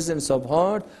with the presence of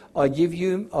heart, I give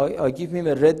him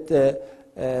a red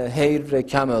hair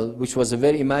camel, which was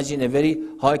imagine a very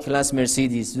high-class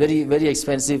Mercedes, very, very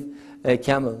expensive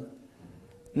camel.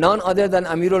 None other than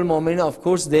Amirul Mu'minin, of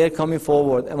course, they are coming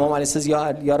forward. Imam Ali says,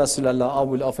 Ya Rasulallah, I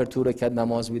will offer 2 rakat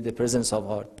namaz with the presence of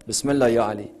heart. Bismillah, Ya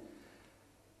Ali.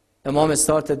 Imam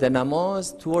started the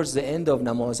namaz. Towards the end of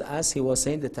namaz, as he was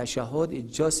saying the tashahhud, it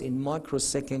just in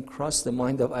microsecond crossed the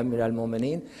mind of Amir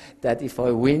al-Mu'minin that if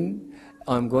I win,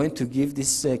 I'm going to give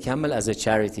this camel as a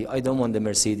charity. I don't want the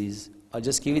Mercedes. I'll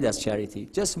just give it as charity.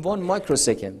 Just 1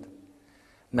 microsecond.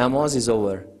 Namaz is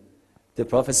over. The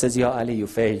Prophet says, Ya Ali, you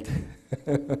failed.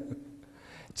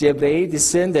 Jibreel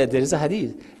descended, there is a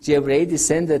hadith. Jibreel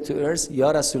descended to earth,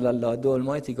 Ya Rasulallah, the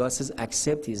Almighty God says,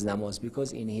 accept his namaz,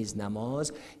 because in his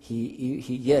namaz,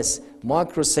 yes,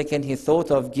 microsecond he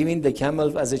thought of giving the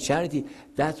camel as a charity.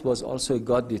 That was also a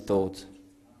godly thought.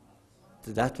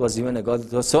 That was even a godly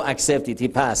thought. So accept it, he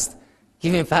passed.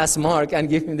 Give him pass mark and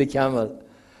give him the camel.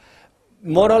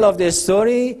 Moral of the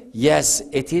story, yes,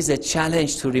 it is a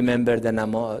challenge to remember the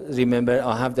namaz, remember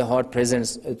or have the heart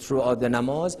presence throughout the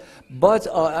namaz, but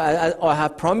I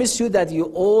have promised you that you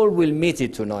all will meet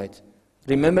it tonight.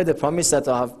 Remember the promise that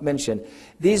I have mentioned.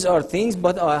 These are things,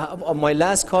 but on my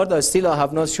last card, I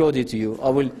have not showed it to you.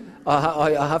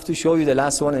 I have to show you the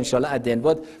last one, inshallah, at the end.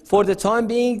 But for the time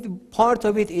being, part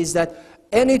of it is that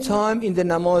any time in the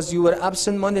namaz you were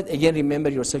absent-minded, again,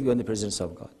 remember yourself, you're in the presence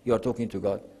of God. You are talking to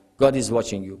God. God is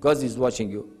watching you. God is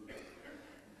watching you.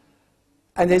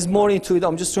 And there's more into it.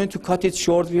 I'm just trying to cut it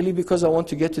short, really, because I want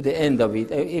to get to the end of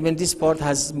it. Even this part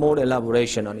has more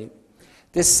elaboration on it.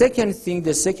 The second thing,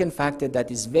 the second factor that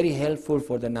is very helpful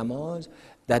for the namaz,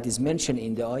 that is mentioned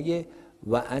in the ayah,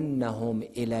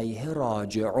 وَأَنَّهُمْ إِلَيْهِ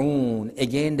رَاجِعُونَ.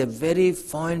 Again, the very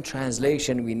fine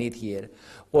translation we need here.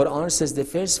 Qur'an says the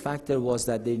first factor was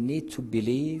that they need to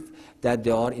believe that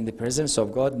they are in the presence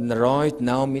of God, right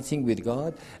now meeting with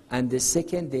God. And the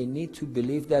second, they need to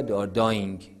believe that they are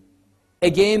dying.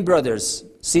 Again, brothers,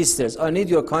 sisters, I need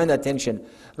your kind attention.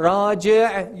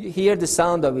 Raji', hear the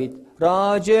sound of it.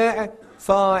 Raji'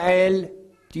 fa'il.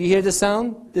 Do you hear the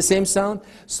sound? The same sound?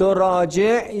 So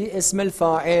raji' ism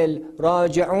al-fa'il.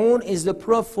 Raji'un is the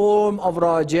pro form of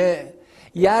raji'.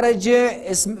 Yarji'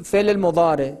 ism fi'l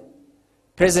al-mudari.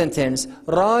 Present tense.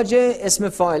 Raji' ism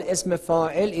fa'il. Ism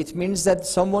fa'il, it means that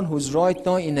someone who's right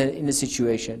now in a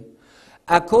situation.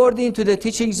 According to the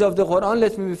teachings of the Qur'an,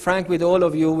 let me be frank with all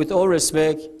of you, with all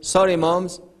respect. Sorry,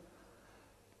 moms.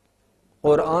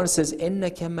 Qur'an says,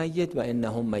 إِنَّكَ مَيِّتْ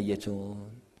وَإِنَّهُمْ مَيِّتُونَ.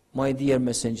 My dear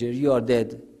messenger, you are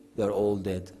dead. They are all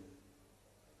dead.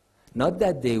 Not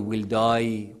that they will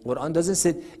die. Quran doesn't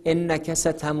say, إِنَّكَ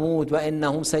سَتَمُوتُ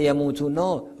وَإِنَّهُمْ سَيَمُوتُونَ.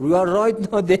 No, you are right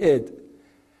now dead.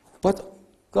 But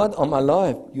God, I'm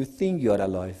alive. You think you are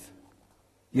alive.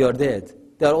 You are dead.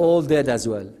 They are all dead as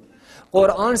well.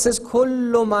 Quran says,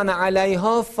 كُلُّ مَنْ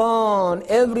عَلَيْهَا فَانٍ.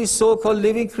 Every so-called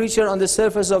living creature on the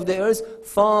surface of the earth,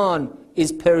 fan,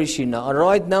 is perishing now.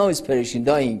 Right now is perishing,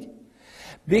 dying.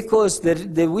 Because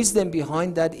the wisdom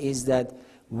behind that is that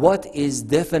what is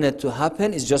definite to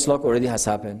happen is just like already has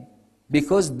happened.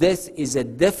 Because death is a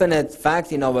definite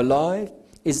fact in our life,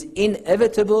 is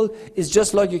inevitable, it's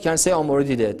just like you can say, I'm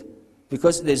already dead.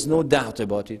 Because there's no doubt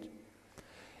about it.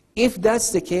 If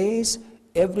that's the case,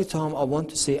 every time I want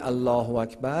to say Allahu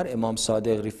Akbar, Imam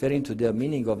Sadiq, referring to the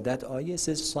meaning of that ayah,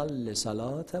 says, Salli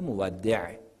salata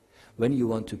muwaddi'. When you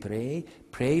want to pray,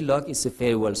 pray like it's a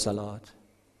farewell salat.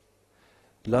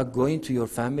 Like going to your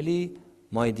family,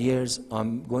 my dears,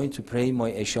 I'm going to pray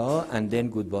my Isha and then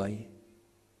goodbye.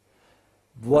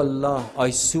 Wallah, I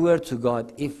swear to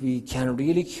God, if we can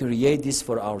really create this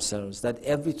for ourselves, that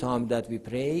every time that we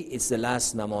pray, it's the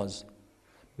last namaz.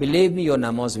 Believe me, your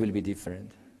namaz will be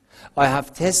different. I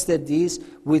have tested this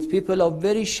with people of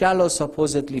very shallow,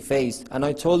 supposedly faith. And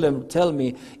I told them, tell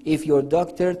me, if your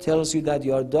doctor tells you that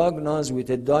you are diagnosed with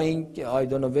a dying, I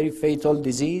don't know, very fatal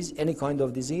disease, any kind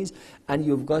of disease, and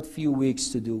you've got few weeks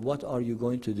to do, what are you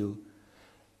going to do?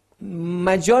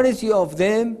 Majority of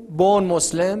them, born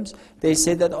Muslims, they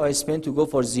say that I spend to go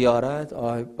for ziyarat,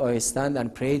 I stand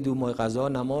and pray, do my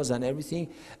qaza, namaz and everything.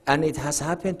 And it has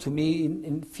happened to me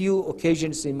in few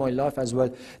occasions in my life as well,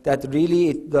 that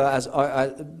really,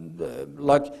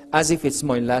 like as if it's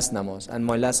my last namaz and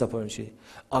my last opportunity.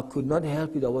 I could not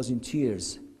help it, I was in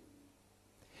tears.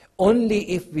 Only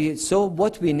if we, so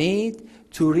what we need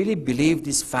to really believe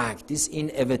this fact, this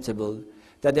inevitable,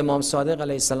 that Imam Sadiq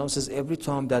alayhi salam says every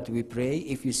time that we pray,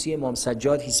 if you see Imam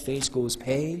Sajjad, his face goes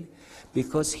pale,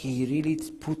 because he really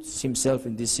puts himself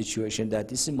in this situation that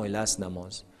this is my last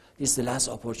namaz. This is the last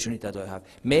opportunity that I have.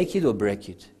 Make it or break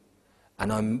it.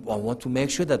 And I want to make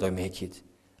sure that I make it.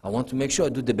 I want to make sure I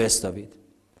do the best of it.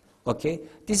 Okay?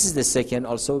 This is the second,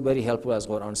 also very helpful as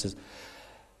Qur'an says.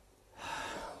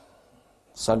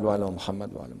 Sallu ala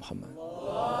Muhammad wa ala Muhammad.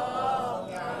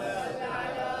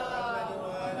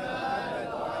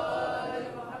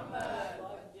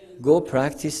 Go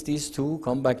practice these two,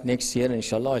 come back next year,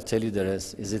 inshallah, I'll tell you the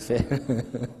rest. Is it fair?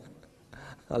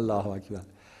 Allahu Akbar.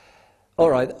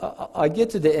 All right, I get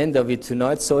to the end of it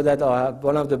tonight, so that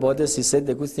one of the brothers, he said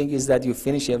the good thing is that you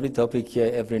finish every topic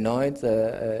every night.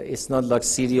 It's not like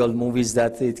serial movies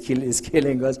that is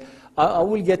killing us. I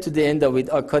will get to the end of it.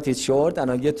 I'll cut it short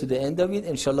and I'll get to the end of it.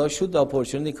 Inshallah, should the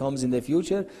opportunity comes in the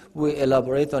future, we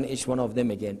elaborate on each one of them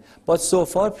again. But so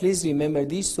far, please remember,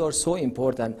 these two are so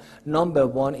important. Number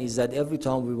one is that every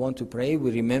time we want to pray,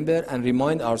 we remember and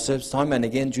remind ourselves time and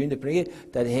again during the prayer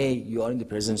that, hey, you are in the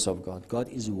presence of God. God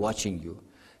is watching you.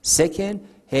 Second,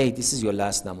 hey, this is your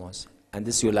last namaz and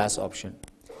this is your last option.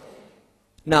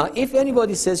 Now, if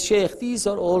anybody says, Sheikh, these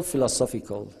are all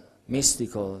philosophical,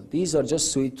 mystical, these are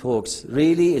just sweet talks,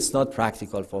 really it's not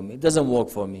practical for me, it doesn't work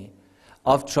for me.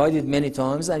 I've tried it many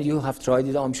times and you have tried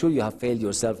it, I'm sure you have failed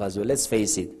yourself as well, let's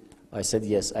face it. I said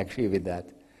yes, I agree with that.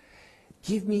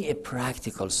 Give me a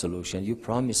practical solution. You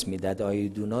promise me that I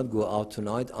do not go out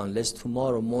tonight unless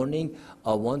tomorrow morning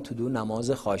I want to do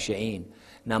namaz khashi'in.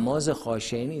 Namaz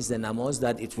khashi'in is the namaz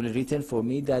that it will written for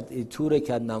me that 2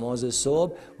 rakat namaz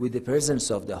sobh with the presence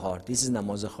of the heart. This is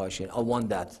namaz khashi'in. I want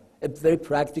that. A very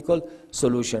practical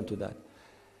solution to that.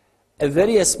 A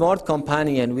very smart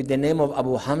companion with the name of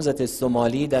Abu Hamza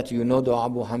al-Somali, that you know the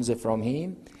Abu Hamza from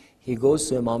him, he goes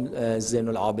to Imam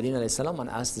Zainul Abidin alayhi salam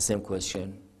and asks the same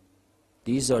question.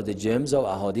 These are the gems of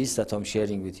ahadith that I'm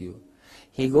sharing with you.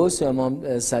 He goes to Imam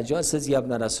Sajjad, says, Ya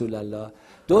Ibn Rasulallah,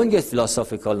 don't get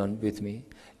philosophical with me.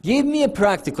 Give me a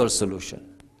practical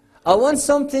solution. I want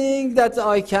something that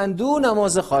I can do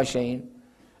namaz khashi'in.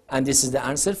 And this is the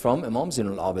answer from Imam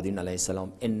Zainul Abidin alayhi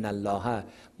salam. Inna Allaha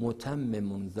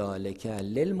mutammimun dhalika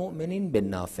lil mu'minin bin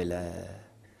nafila.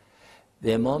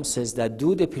 The Imam says that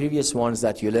do the previous ones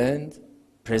that you learned,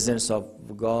 presence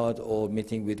of God or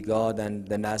meeting with God and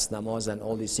the last namaz and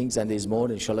all these things, and there's more,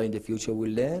 inshallah, in the future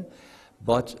we'll learn.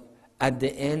 But at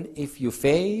the end, if you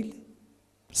fail,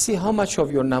 see how much of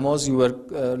your namaz you were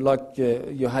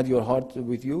you had your heart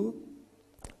with you.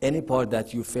 Any part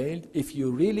that you failed, if you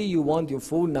really want your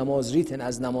full namaz written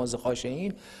as namaz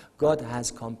khashi'in, God has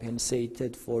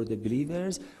compensated for the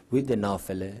believers with the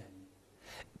nafilah.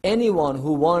 Anyone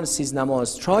who wants his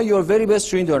namaz, try your very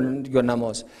best during your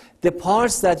namaz. The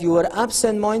parts that you are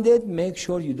absent-minded, make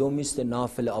sure you don't miss the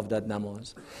nafil of that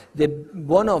namaz.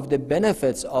 One of the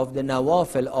benefits of the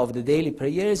nawafil of the daily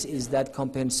prayers is that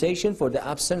compensation for the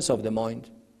absence of the mind.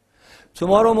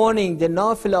 Tomorrow morning, the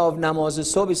nafil of namaz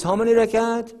subh is how many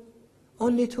rakat?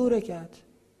 Only 2 rakat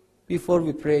before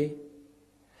we pray.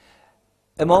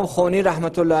 Imam Khoni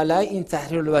rahmatullah alayhi in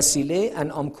Tahrir al-Wasile,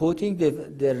 and I'm quoting the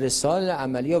Risale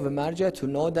al-Amaliya of Marja to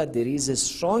know that there is a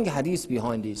strong hadith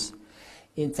behind this.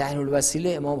 In Tahrir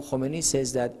al-Wasile, Imam Khomeini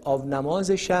says that of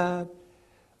namaz shab,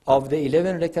 of the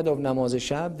 11 rakat of namaz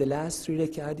shab, the last 3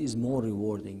 rakat is more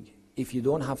rewarding. If you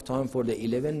don't have time for the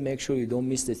 11, make sure you don't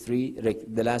miss the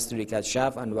last 3 rakat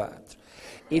shaf and watr.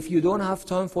 If you don't have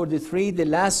time for the 3, the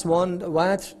last one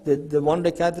watr, the 1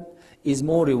 rakat is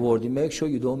more rewarding. Make sure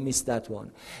you don't miss that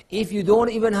one. If you don't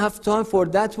even have time for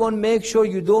that one, make sure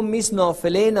you don't miss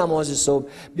nafile namaz subh,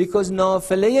 because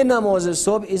nafile namaz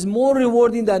subh is more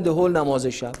rewarding than the whole namaz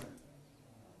shab.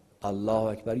 Allahu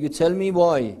Akbar. You tell me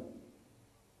why.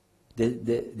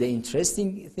 The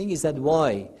interesting thing is that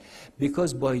why?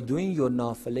 Because by doing your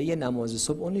nafile namaz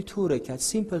subh, only 2 rakat,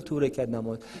 simple 2 rakat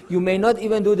namaz, you may not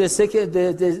even do the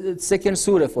second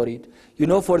surah for it. You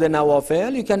know, for the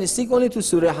nawafil, you can stick only to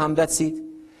Surah Ham, that's it.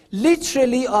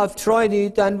 Literally, I've tried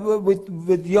it, and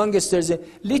with youngsters,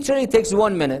 literally it takes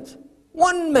 1 minute.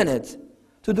 1 minute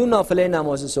to do nafile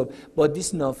namaz subh. But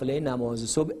this nafile namaz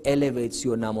subh elevates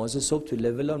your namaz subh to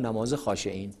level of namaz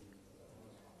khashi'in.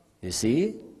 You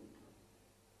see?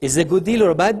 Is it a good deal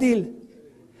or a bad deal?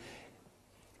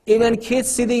 Even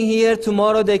kids sitting here,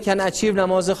 tomorrow they can achieve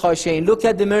namaz khashi'in. Look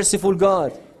at the merciful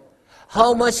God.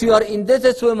 How much we are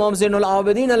indebted to Imam Zainul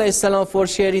Abidin alayhi salam for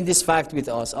sharing this fact with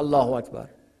us. Allahu Akbar.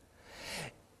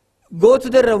 Go to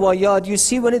the riwayat, you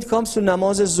see when it comes to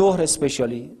namaz zuhr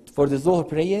especially, for the zuhr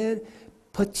prayer,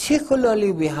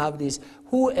 particularly we have this,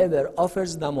 whoever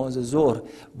offers namaz zuhr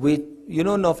with, you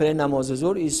know, nafil namaz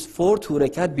zuhr is 4 2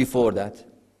 rakat before that.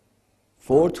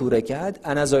 4 2 rakat,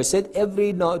 and as I said,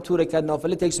 every 2 rakat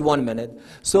nafil takes 1 minute.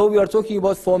 So we are talking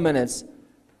about 4 minutes.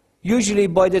 Usually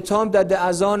by the time that the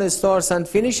azan starts and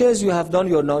finishes, you have done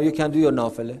you can do your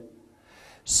nafil.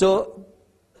 So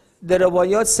the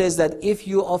riwayat says that if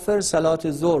you offer salat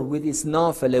zuhr with its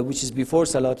nafil, which is before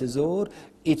salat zuhr,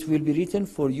 it will be written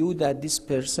for you that this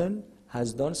person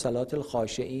has done salat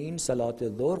al-khashi'in, salat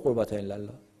zuhr, qurbatan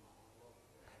lillah.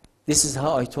 This is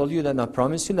how I told you, that I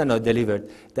promised you, and I delivered,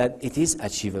 that it is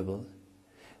achievable.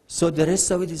 So the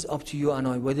rest of it is up to you and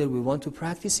I, whether we want to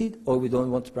practice it or we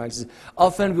don't want to practice it.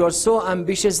 Often we are so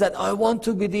ambitious that I want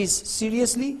to be this.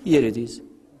 Seriously? Here it is.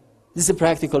 This is a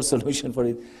practical solution for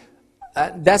it.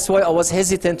 That's why I was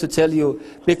hesitant to tell you,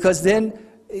 because then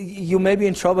you may be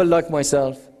in trouble like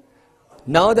myself.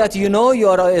 Now that you know you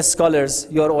are scholars,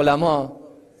 you are ulama,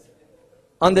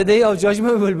 on the day of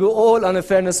judgment we will be all on a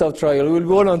fairness of trial. We will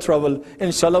be all on trouble.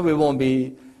 Inshallah we won't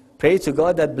be. Pray to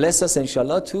God that bless us,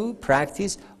 inshallah, to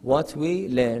practice what we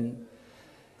learn.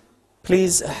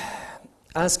 Please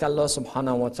ask Allah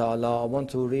subhanahu wa ta'ala. I want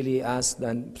to really ask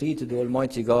and plead to the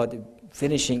Almighty God,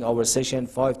 finishing our session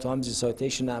 5 times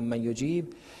recitation, Amman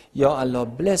Yujib. Ya Allah,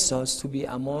 bless us to be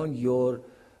among your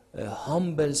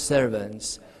humble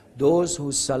servants, those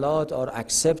whose salat are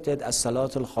accepted as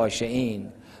salatul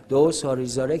khashi'in, those who are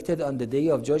resurrected on the day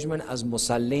of judgment as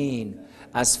musallin,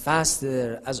 as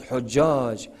faster, as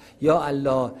hujjaj. Ya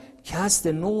Allah, cast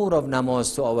the nur of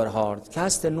namaz to our heart,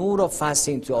 cast the nur of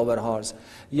fasting to our hearts.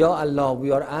 Ya Allah, we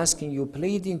are asking you,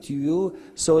 pleading to you,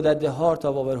 so that the heart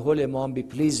of our holy Imam be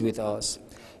pleased with us.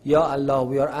 Ya Allah,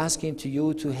 we are asking to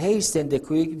you to hasten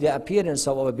the appearance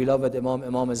of our beloved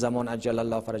Imam Zaman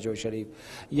Ajjalallah Farajahu Sharif.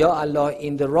 Ya Allah,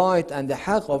 in the right and the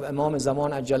haqq of Imam Zaman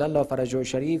Ajjalallah Farajahu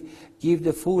Sharif, give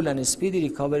the full and speedy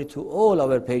recovery to all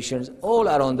our patients all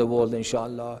around the world,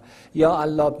 inshallah. Ya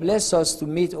Allah, bless us to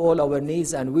meet all our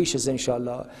needs and wishes,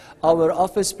 inshallah. Our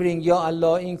offspring, Ya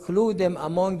Allah, include them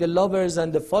among the lovers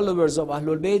and the followers of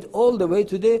Ahlul Bayt all the way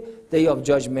to the day of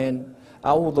judgment.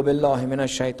 أعوذ بالله من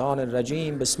الشيطان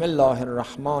الرجيم بسم الله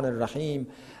الرحمن الرحيم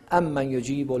أمن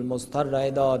يجيب المضطر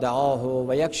إذا دعاه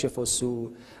ويكشف السوء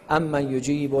أمن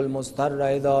يجيب المضطر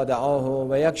إذا دعاه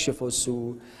ويكشف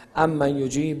السوء أمن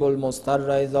يجيب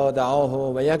المضطر إذا دعاه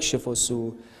ويكشف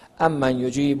السوء أمن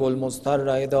يجيب المضطر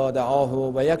إذا دعاه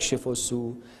ويكشف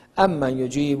السوء أمن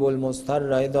يجيب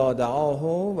المضطر إذا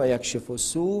دعاه ويكشف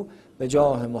السوء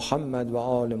بجاه محمد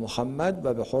وآل محمد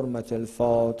وبحرمة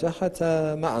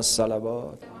الفاتحة مع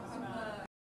الصلوات.